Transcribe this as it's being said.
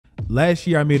Last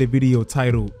year, I made a video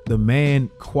titled "The Man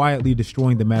Quietly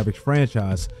Destroying the Mavericks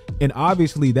Franchise," and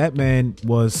obviously that man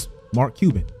was Mark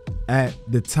Cuban. At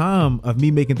the time of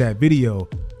me making that video,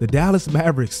 the Dallas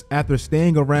Mavericks, after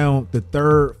staying around the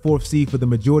 3rd, 4th seed for the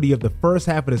majority of the first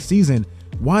half of the season,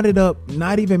 winded up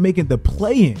not even making the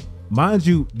play-in. Mind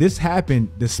you, this happened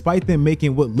despite them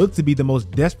making what looked to be the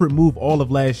most desperate move all of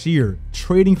last year,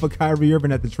 trading for Kyrie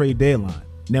Irving at the trade deadline.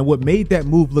 Now, what made that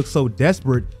move look so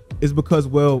desperate is because,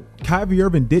 well, Kyrie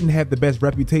Irving didn't have the best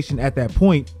reputation at that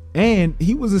point, and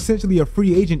he was essentially a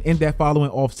free agent in that following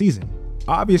offseason.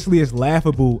 Obviously, it's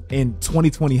laughable in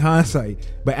 2020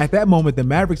 hindsight, but at that moment, the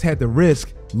Mavericks had to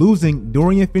risk losing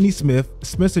Dorian Finney-Smith,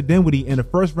 Spencer Dinwiddie, and a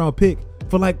first-round pick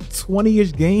for like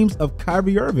 20-ish games of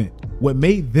Kyrie Irving. What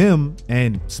made them,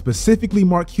 and specifically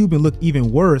Mark Cuban, look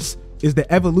even worse is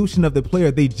the evolution of the player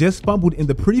they just fumbled in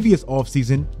the previous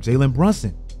offseason, Jalen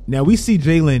Brunson. Now, we see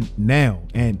Jalen now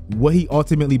and what he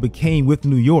ultimately became with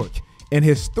New York. And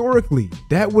historically,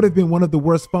 that would have been one of the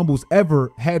worst fumbles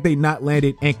ever had they not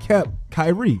landed and kept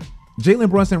Kyrie.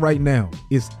 Jalen Brunson right now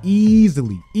is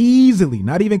easily,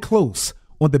 not even close,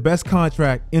 on the best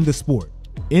contract in the sport.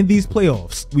 In these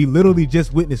playoffs, we literally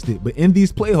just witnessed it, but in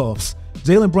these playoffs,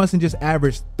 Jalen Brunson just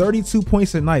averaged 32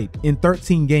 points a night in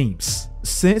 13 games.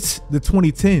 Since the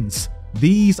 2010s,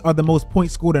 these are the most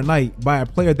points scored a night by a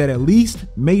player that at least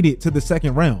made it to the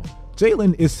second round.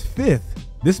 Jalen is 5th.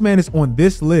 This man is on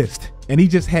this list, and he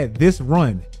just had this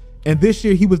run. And this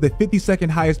year, he was the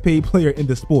 52nd highest paid player in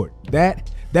the sport.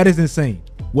 That is insane.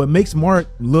 What makes Mark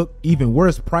look even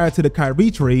worse prior to the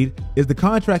Kyrie trade is the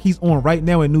contract he's on right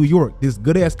now in New York. This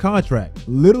good-ass contract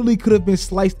literally could have been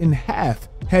sliced in half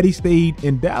had he stayed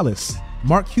in Dallas.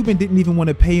 Mark Cuban didn't even want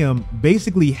to pay him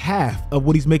basically half of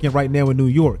what he's making right now in New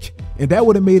York. And that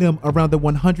would have made him around the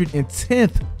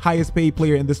 110th highest paid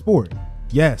player in the sport.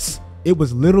 Yes, it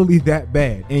was literally that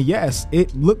bad. And yes,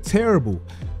 it looked terrible.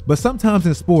 But sometimes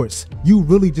in sports, you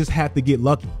really just have to get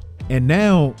lucky. And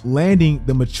now landing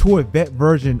the mature vet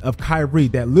version of Kyrie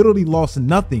that literally lost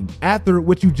nothing after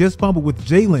what you just fumbled with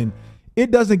Jalen, it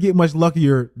doesn't get much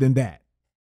luckier than that.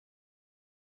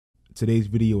 Today's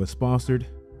video is sponsored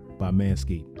by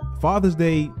Manscaped. Father's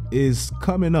Day is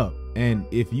coming up, and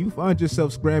if you find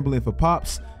yourself scrambling for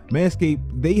pops, Manscaped,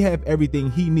 they have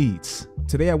everything he needs.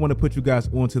 Today I want to put you guys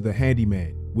onto the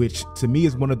Handyman, which to me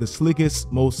is one of the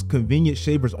slickest, most convenient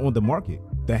shavers on the market.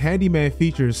 The Handyman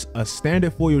features a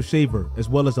standard foil shaver as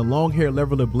well as a long hair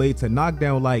leveler blade to knock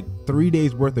down like 3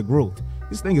 days worth of growth.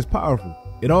 This thing is powerful.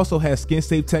 It also has skin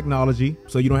safe technology,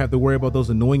 so you don't have to worry about those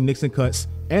annoying nicks and cuts,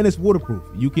 and it's waterproof.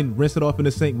 You can rinse it off in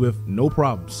the sink with no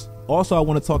problems. Also, I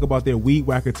want to talk about their Weed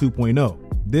Whacker 2.0.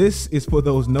 This is for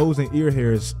those nose and ear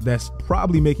hairs that's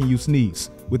probably making you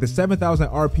sneeze. With a 7,000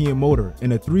 RPM motor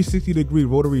and a 360-degree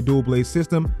rotary dual blade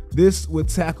system, this would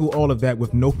tackle all of that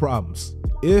with no problems.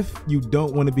 If you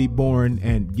don't want to be boring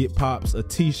and get Pops a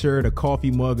t-shirt, a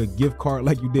coffee mug, a gift card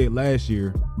like you did last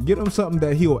year, get him something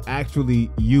that he'll actually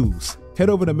use. Head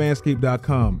over to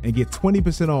manscaped.com and get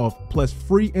 20% off plus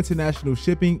free international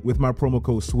shipping with my promo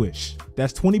code SWISH.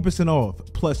 That's 20% off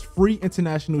plus free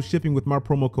international shipping with my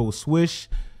promo code SWISH,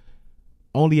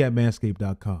 only at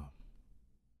manscaped.com.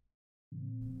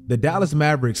 The Dallas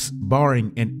Mavericks,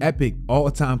 barring an epic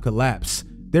all-time collapse,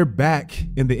 they're back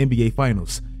in the NBA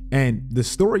Finals. And the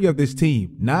story of this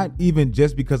team, not even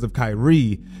just because of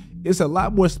Kyrie, is a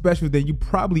lot more special than you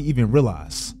probably even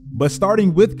realize. But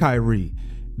starting with Kyrie,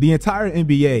 the entire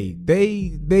NBA,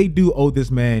 they do owe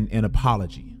this man an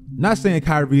apology. Not saying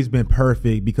Kyrie's been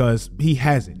perfect, because he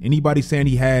hasn't. Anybody saying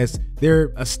he has,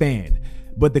 they're a stand.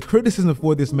 But the criticism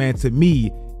for this man, to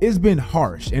me, it's been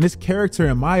harsh, and his character,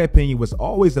 in my opinion, was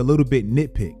always a little bit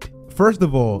nitpicked. First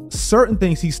of all, certain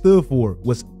things he stood for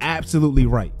was absolutely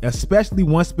right, especially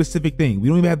one specific thing. We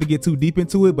don't even have to get too deep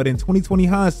into it, but in 2020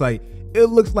 hindsight, it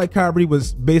looks like Kyrie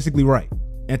was basically right.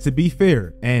 And to be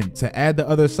fair, and to add the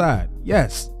other side,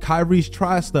 yes, Kyrie's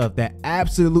tried stuff that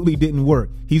absolutely didn't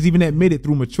work. He's even admitted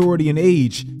through maturity and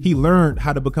age, he learned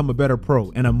how to become a better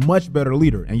pro and a much better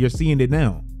leader, and you're seeing it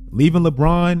now. Leaving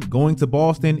LeBron, going to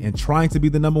Boston, and trying to be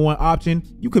the #1 option,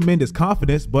 you commend his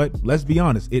confidence, but let's be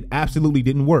honest, it absolutely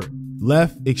didn't work.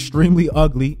 Left extremely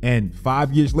ugly, and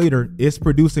 5 years later, it's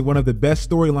producing one of the best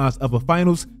storylines of a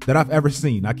finals that I've ever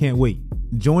seen. I can't wait.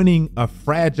 Joining a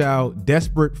fragile,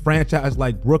 desperate franchise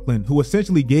like Brooklyn, who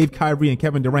essentially gave Kyrie and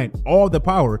Kevin Durant all the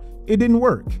power, it didn't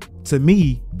work. To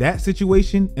me, that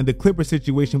situation and the Clippers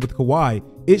situation with Kawhi,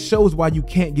 it shows why you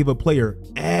can't give a player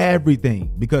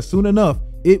everything, because soon enough,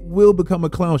 it will become a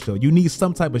clown show. You need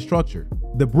some type of structure.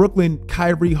 The Brooklyn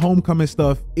Kyrie homecoming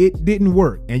stuff, it didn't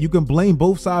work. And you can blame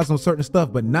both sides on certain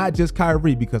stuff, but not just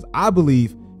Kyrie, because I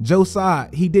believe Joe Tsai,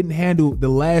 he didn't handle the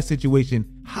last situation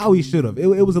how he should have.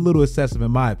 It was a little excessive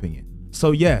in my opinion.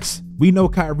 So yes, we know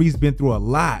Kyrie's been through a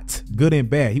lot, good and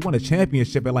bad. He won a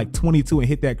championship at like 22 and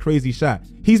hit that crazy shot.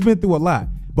 He's been through a lot.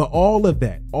 But all of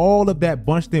that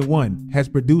bunched in one has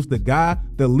produced the guy,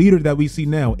 the leader that we see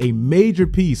now, a major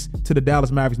piece to the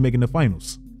Dallas Mavericks making the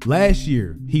finals. Last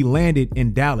year, he landed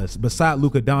in Dallas beside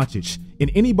Luka Doncic, and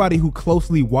anybody who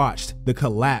closely watched the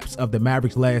collapse of the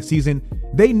Mavericks last season,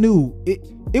 they knew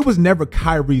it was never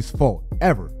Kyrie's fault,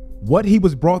 ever. What he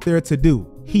was brought there to do,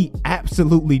 he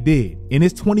absolutely did. In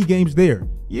his 20 games there,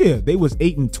 yeah, they was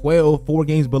 8-12, 4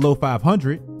 games below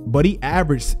 500, but he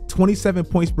averaged 27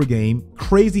 points per game,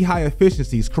 crazy high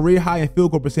efficiencies, career high in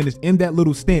field goal percentage in that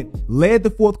little stint, led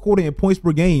the fourth quarter in points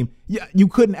per game. Yeah, you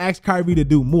couldn't ask Kyrie to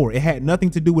do more. It had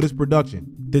nothing to do with his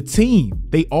production. The team,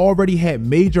 they already had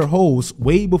major holes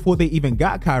way before they even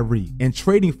got Kyrie, and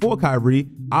trading for Kyrie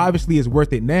obviously is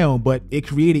worth it now, but it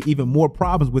created even more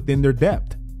problems within their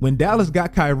depth. When Dallas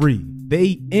got Kyrie,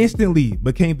 they instantly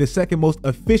became the second most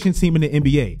efficient team in the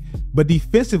NBA. But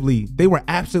defensively, they were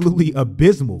absolutely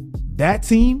abysmal. That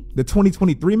team, the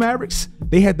 2023 Mavericks,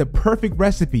 they had the perfect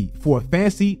recipe for a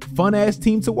fancy, fun-ass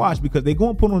team to watch because they're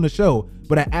going to put on a show,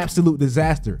 but an absolute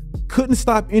disaster. Couldn't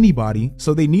stop anybody,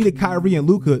 so they needed Kyrie and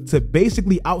Luka to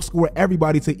basically outscore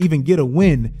everybody to even get a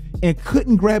win, and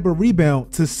couldn't grab a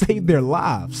rebound to save their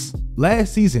lives.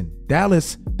 Last season,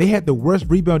 Dallas, they had the worst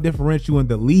rebound differential in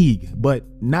the league, but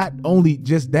not only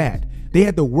just that, they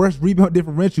had the worst rebound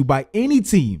differential by any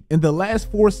team in the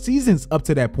last 4 seasons up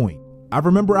to that point. I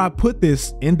remember I put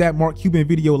this in that Mark Cuban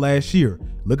video last year.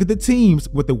 Look at the teams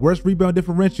with the worst rebound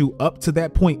differential up to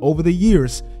that point over the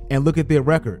years and look at their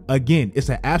record. Again, it's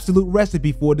an absolute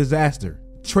recipe for a disaster.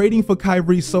 Trading for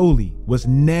Kyrie solely was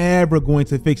never going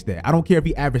to fix that. I don't care if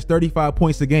he averaged 35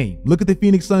 points a game. Look at the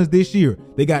Phoenix Suns this year.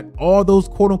 They got all those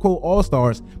quote-unquote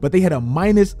all-stars, but they had a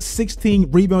minus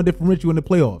 16 rebound differential in the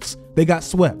playoffs. They got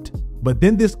swept. But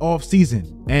then this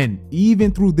offseason, and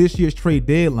even through this year's trade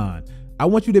deadline, I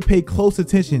want you to pay close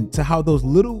attention to how those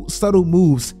little subtle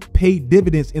moves paid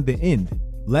dividends in the end.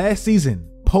 Last season,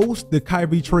 post the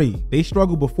Kyrie trade, they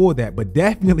struggled before that, but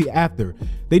definitely after.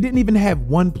 They didn't even have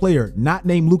one player not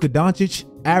named Luka Doncic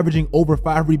averaging over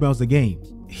 5 rebounds a game.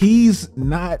 He's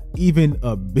not even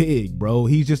a big, bro.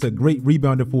 He's just a great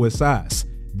rebounder for his size.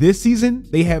 This season,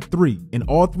 they have 3, and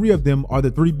all 3 of them are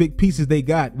the 3 big pieces they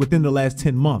got within the last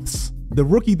 10 months. The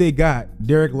rookie they got,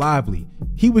 Derek Lively,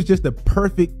 he was just a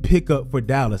perfect pickup for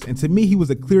Dallas, and to me, he was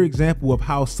a clear example of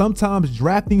how sometimes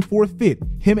drafting for fit,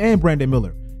 him and Brandon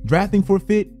Miller, drafting for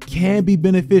fit can be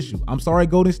beneficial. I'm sorry,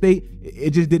 Golden State, it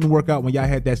just didn't work out when y'all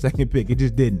had that second pick. It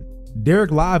just didn't.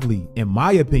 Derek Lively, in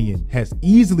my opinion, has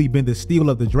easily been the steal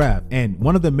of the draft, and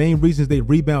one of the main reasons they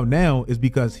rebound now is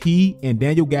because he and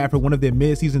Daniel Gafford, one of their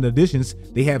mid-season additions,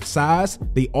 they have size,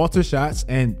 they alter shots,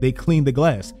 and they clean the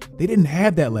glass. They didn't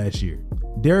have that last year.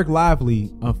 Derek Lively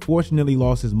unfortunately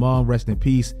lost his mom, rest in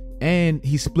peace, and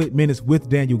he split minutes with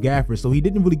Daniel Gafford, so he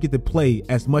didn't really get to play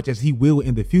as much as he will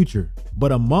in the future.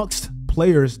 But amongst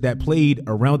players that played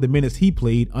around the minutes he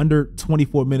played, under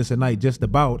 24 minutes a night just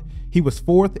about, he was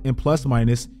 4th in plus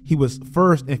minus, he was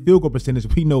 1st in field goal percentage,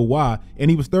 we know why,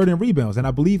 and he was 3rd in rebounds, and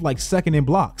I believe like 2nd in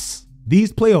blocks.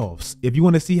 These playoffs, if you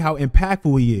want to see how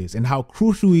impactful he is and how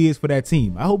crucial he is for that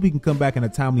team, I hope he can come back in a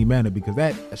timely manner because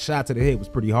that shot to the head was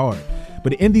pretty hard.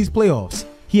 But in these playoffs,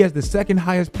 he has the 2nd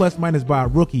highest plus minus by a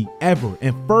rookie ever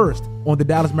and 1st on the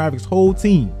Dallas Mavericks whole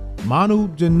team. Manu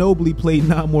Ginobili played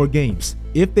 9 more games.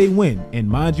 If they win, and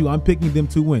mind you, I'm picking them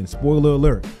to win, spoiler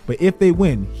alert, but if they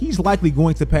win, he's likely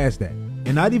going to pass that.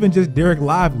 And not even just Derek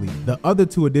Lively, the other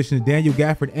 2 additions, Daniel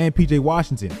Gafford and PJ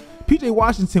Washington. PJ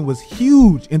Washington was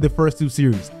huge in the first 2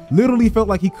 series, literally felt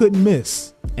like he couldn't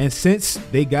miss. And since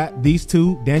they got these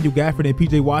 2, Daniel Gafford and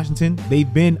PJ Washington,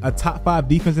 they've been a top 5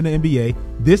 defense in the NBA.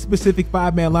 This specific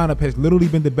 5-man lineup has literally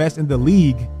been the best in the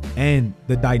league, and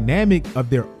the dynamic of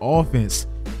their offense,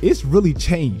 it's really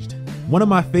changed. One of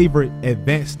my favorite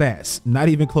advanced stats, not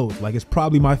even close, like it's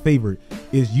probably my favorite,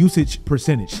 is usage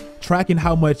percentage, tracking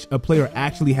how much a player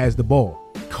actually has the ball.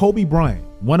 Kobe Bryant,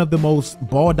 one of the most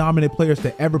ball-dominant players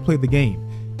to ever play the game,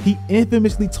 he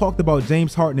infamously talked about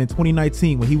James Harden in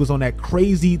 2019 when he was on that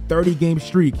crazy 30-game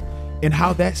streak and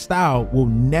how that style will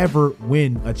never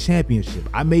win a championship.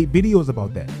 I made videos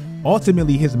about that.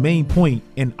 Ultimately, his main point,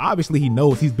 and obviously he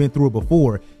knows he's been through it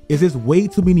before, is there's way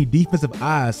too many defensive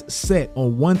eyes set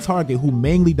on one target who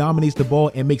mainly dominates the ball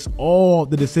and makes all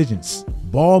the decisions.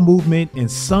 Ball movement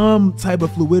and some type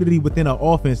of fluidity within an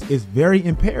offense is very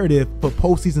imperative for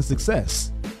postseason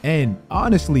success. And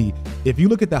honestly, if you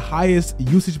look at the highest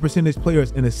usage percentage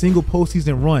players in a single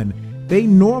postseason run, they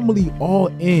normally all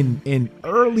end in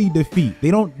early defeat.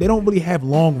 They don't really have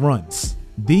long runs.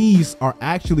 These are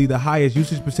actually the highest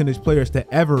usage percentage players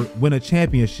to ever win a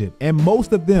championship, and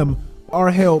most of them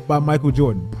are held by Michael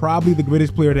Jordan, probably the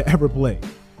greatest player to ever play.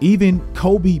 Even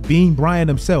Kobe Bean Bryant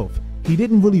himself, he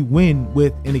didn't really win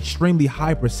with an extremely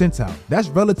high percentile. That's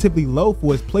relatively low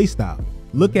for his play style.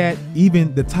 Look at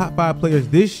even the top 5 players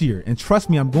this year, and trust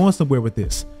me, I'm going somewhere with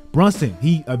this. Brunson,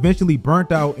 he eventually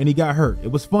burnt out and he got hurt. It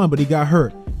was fun, but he got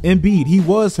hurt. Embiid, he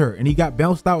was hurt and he got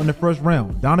bounced out in the first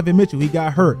round. Donovan Mitchell, he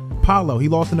got hurt. Paolo, he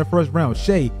lost in the first round.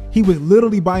 Shea, he was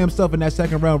literally by himself in that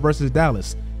second round versus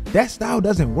Dallas. That style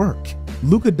doesn't work.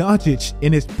 Luka Doncic,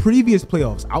 in his previous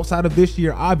playoffs, outside of this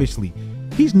year, obviously,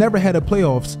 he's never had a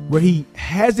playoffs where he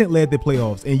hasn't led the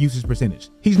playoffs in usage percentage.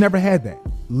 He's never had that.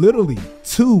 Literally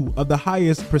 2 of the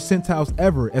highest percentiles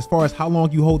ever as far as how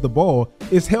long you hold the ball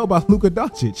is held by Luka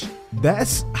Doncic.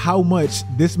 That's how much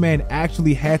this man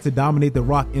actually had to dominate the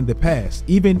Rock in the past.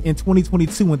 Even in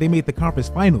 2022 when they made the conference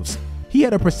finals, he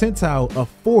had a percentile of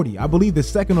 40, I believe the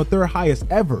second or third highest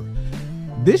ever.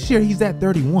 This year he's at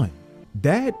 31.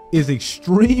 That is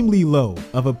extremely low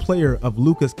of a player of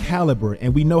Luka's caliber,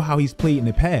 and we know how he's played in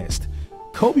the past.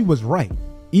 Kobe was right.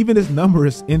 Even his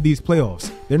numbers in these playoffs,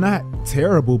 they're not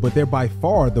terrible, but they're by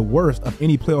far the worst of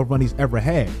any playoff run he's ever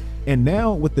had. And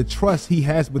now with the trust he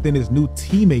has within his new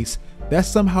teammates, that's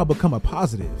somehow become a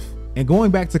positive. And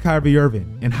going back to Kyrie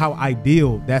Irving and how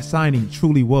ideal that signing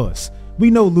truly was, we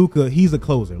know Luka, he's a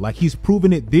closer. Like, he's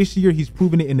proven it this year, he's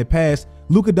proven it in the past.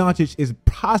 Luka Doncic is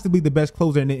possibly the best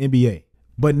closer in the NBA.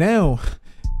 But now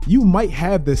you might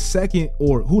have the second,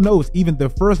 or who knows, even the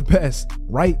first best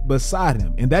right beside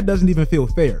him. And that doesn't even feel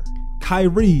fair.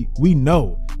 Kyrie, we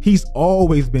know he's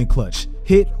always been clutch.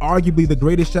 Hit arguably the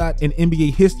greatest shot in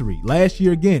NBA history. Last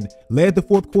year again, led the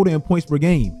fourth quarter in points per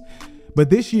game. But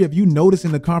this year, if you notice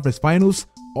in the conference finals,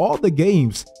 all the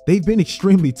games, they've been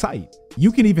extremely tight.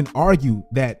 You can even argue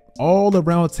that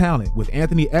all-around talent with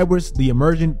Anthony Edwards, the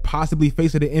emerging possibly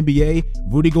face of the NBA,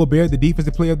 Rudy Gobert, the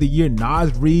defensive player of the year,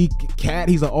 Naz Reid, Cat,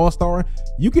 he's an all-star.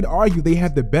 You could argue they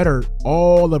have the better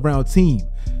all-around team.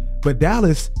 But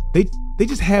Dallas, they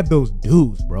just have those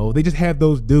dudes, bro. They just have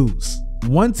those dudes.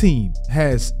 One team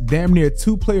has damn near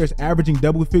 2 players averaging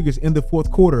double figures in the fourth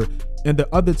quarter, and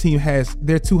the other team has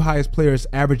their 2 highest players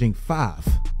averaging 5.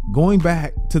 Going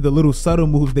back to the little subtle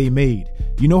moves they made,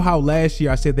 you know how last year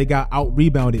I said they got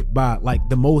out-rebounded by like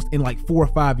the most in like 4 or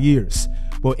 5 years?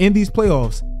 Well, in these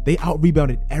playoffs, they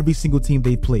out-rebounded every single team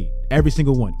they played, every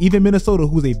single one, even Minnesota,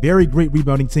 who's a very great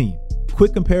rebounding team.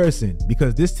 Quick comparison,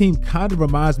 because this team kind of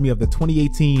reminds me of the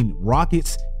 2018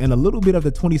 Rockets and a little bit of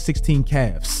the 2016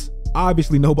 Cavs.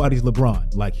 Obviously, nobody's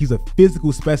LeBron. Like, he's a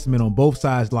physical specimen on both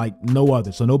sides like no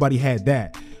other, so nobody had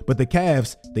that. But the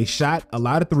Cavs, they shot a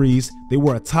lot of threes. They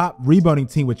were a top rebounding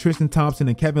team with Tristan Thompson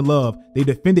and Kevin Love. They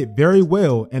defended very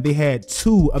well, and they had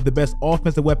 2 of the best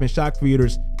offensive weapon shot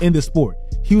creators in the sport.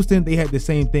 Houston, they had the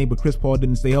same thing, but Chris Paul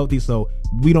didn't stay healthy, so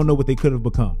we don't know what they could have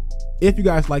become. If you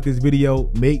guys like this video,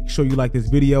 make sure you like this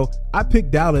video. I picked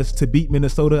Dallas to beat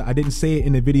Minnesota. I didn't say it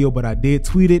in the video, but I did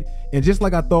tweet it. And just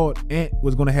like I thought Ant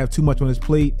was going to have too much on his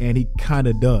plate, and he kind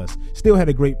of does. Still had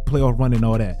a great playoff run and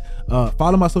all that.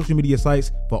 Follow my social media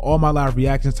sites for all my live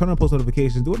reactions. Turn on post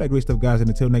notifications. Do all that great stuff, guys. And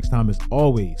until next time, as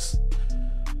always,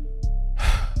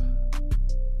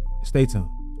 stay tuned.